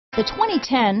The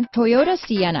 2010 Toyota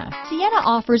Sienna. Sienna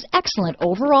offers excellent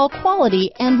overall quality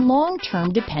and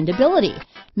long-term dependability,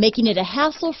 making it a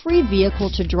hassle-free vehicle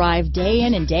to drive day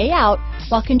in and day out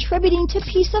while contributing to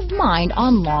peace of mind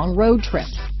on long road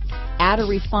trips. Add a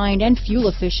refined and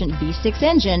fuel-efficient V6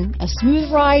 engine, a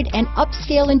smooth ride, and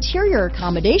upscale interior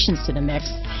accommodations to the mix,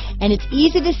 and it's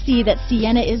easy to see that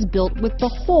Sienna is built with the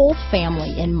whole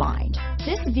family in mind.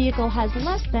 This vehicle has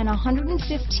less than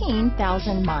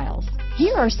 115,000 miles.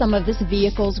 Here are some of this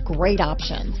vehicle's great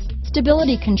options: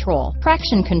 stability control,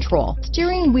 traction control,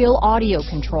 steering wheel audio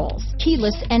controls,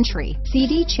 keyless entry,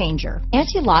 CD changer,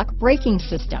 anti-lock braking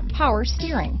system, power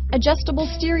steering, adjustable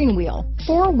steering wheel,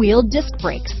 four-wheel disc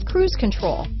brakes, cruise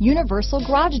control, universal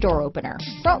garage door opener,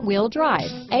 front-wheel drive,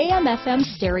 AM/FM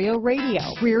stereo radio,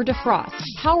 rear defrost,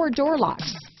 power door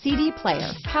locks, CD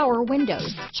player, power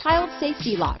windows, child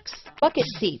safety locks, bucket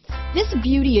seats. This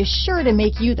beauty is sure to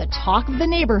make you the talk of the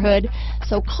neighborhood,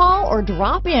 so call or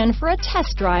drop in for a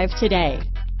test drive today.